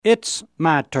It's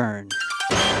my turn.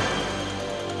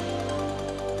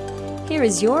 Here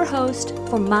is your host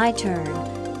for My Turn,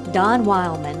 Don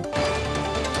Wildman.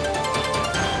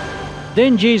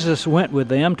 Then Jesus went with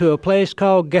them to a place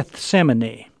called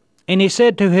Gethsemane, and he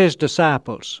said to his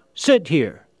disciples, "Sit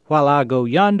here while I go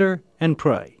yonder and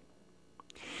pray."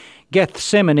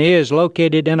 Gethsemane is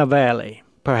located in a valley.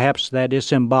 Perhaps that is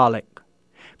symbolic.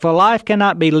 For life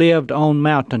cannot be lived on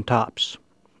mountaintops.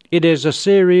 It is a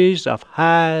series of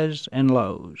highs and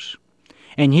lows.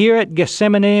 And here at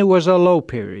Gethsemane was a low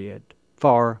period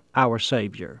for our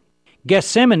Savior.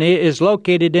 Gethsemane is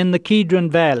located in the Kidron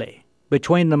Valley,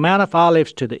 between the Mount of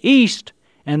Olives to the east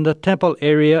and the temple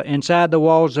area inside the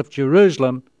walls of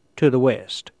Jerusalem to the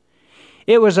west.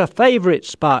 It was a favorite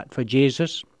spot for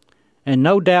Jesus, and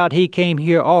no doubt he came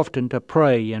here often to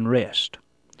pray and rest.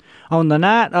 On the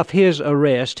night of his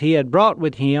arrest, he had brought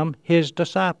with him his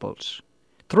disciples.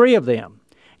 3 of them,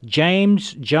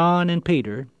 James, John, and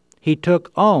Peter, he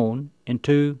took on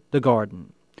into the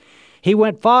garden. He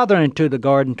went farther into the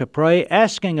garden to pray,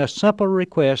 asking a simple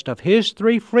request of his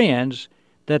 3 friends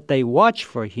that they watch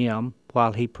for him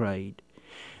while he prayed.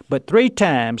 But 3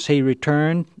 times he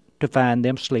returned to find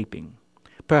them sleeping.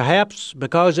 Perhaps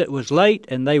because it was late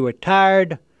and they were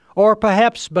tired, or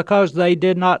perhaps because they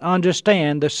did not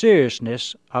understand the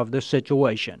seriousness of the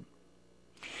situation.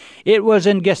 It was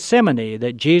in Gethsemane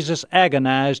that Jesus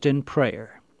agonized in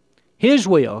prayer. His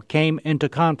will came into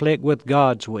conflict with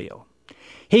God's will.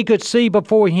 He could see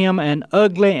before him an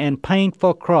ugly and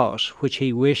painful cross which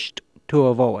he wished to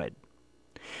avoid.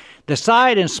 The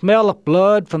sight and smell of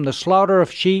blood from the slaughter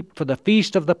of sheep for the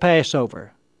feast of the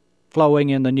Passover,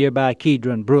 flowing in the nearby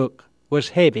Kidron Brook, was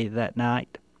heavy that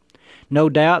night. No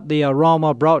doubt the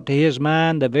aroma brought to his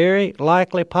mind the very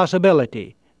likely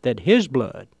possibility that his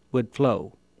blood would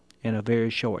flow in a very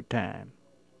short time.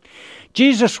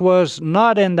 Jesus was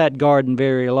not in that garden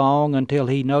very long until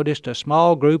he noticed a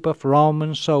small group of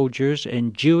Roman soldiers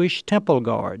and Jewish temple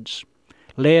guards,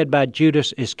 led by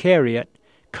Judas Iscariot,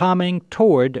 coming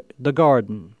toward the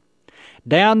garden.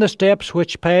 Down the steps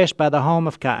which passed by the home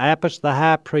of Caiaphas the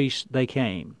high priest they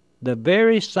came, the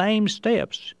very same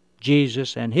steps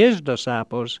Jesus and his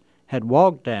disciples had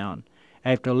walked down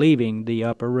after leaving the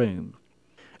upper room.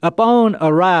 Upon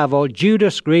arrival,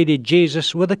 Judas greeted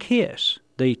Jesus with a kiss,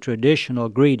 the traditional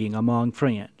greeting among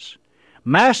friends.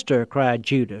 "Master," cried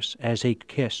Judas as he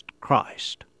kissed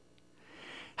Christ.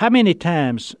 How many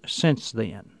times since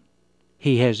then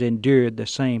he has endured the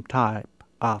same type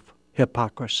of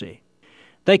hypocrisy?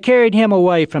 They carried him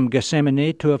away from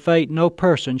Gethsemane to a fate no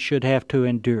person should have to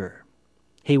endure.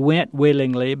 He went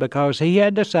willingly because he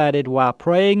had decided while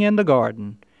praying in the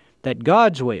garden that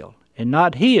God's will and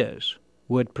not his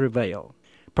would prevail.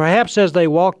 Perhaps as they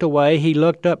walked away, he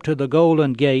looked up to the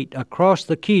Golden Gate across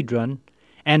the Kidron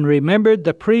and remembered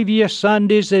the previous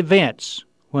Sunday's events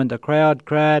when the crowd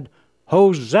cried,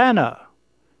 "Hosanna!"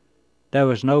 There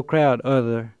was no crowd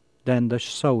other than the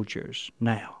soldiers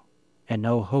now, and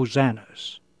no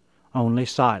hosannas, only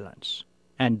silence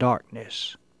and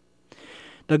darkness.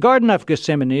 The Garden of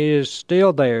Gethsemane is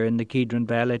still there in the Kidron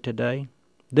Valley today.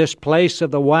 This place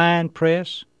of the wine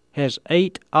press has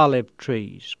 8 olive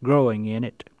trees growing in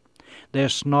it. They're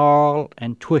snarled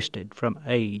and twisted from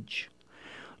age.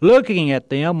 Looking at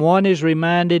them, one is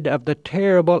reminded of the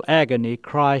terrible agony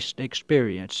Christ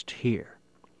experienced here.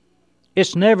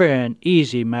 It's never an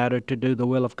easy matter to do the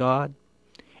will of God,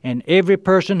 and every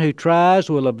person who tries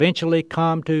will eventually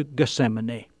come to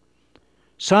Gethsemane.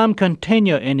 Some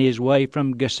continue in his way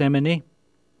from Gethsemane.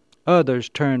 Others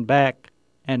turn back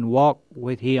and walk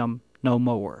with him no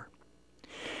more.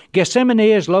 Gethsemane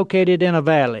is located in a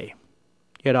valley.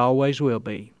 It always will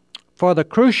be. For the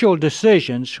crucial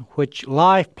decisions which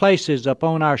life places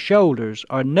upon our shoulders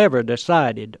are never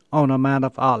decided on a Mount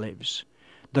of Olives.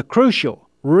 The crucial,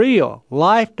 real,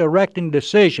 life-directing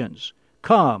decisions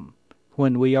come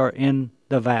when we are in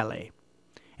the valley.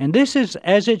 And this is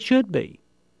as it should be.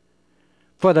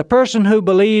 For the person who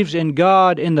believes in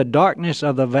God in the darkness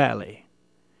of the valley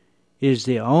is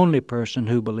the only person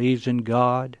who believes in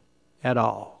God at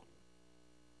all.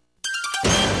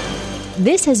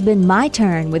 This has been My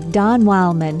Turn with Don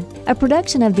Wildman, a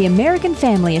production of the American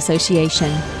Family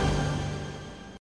Association.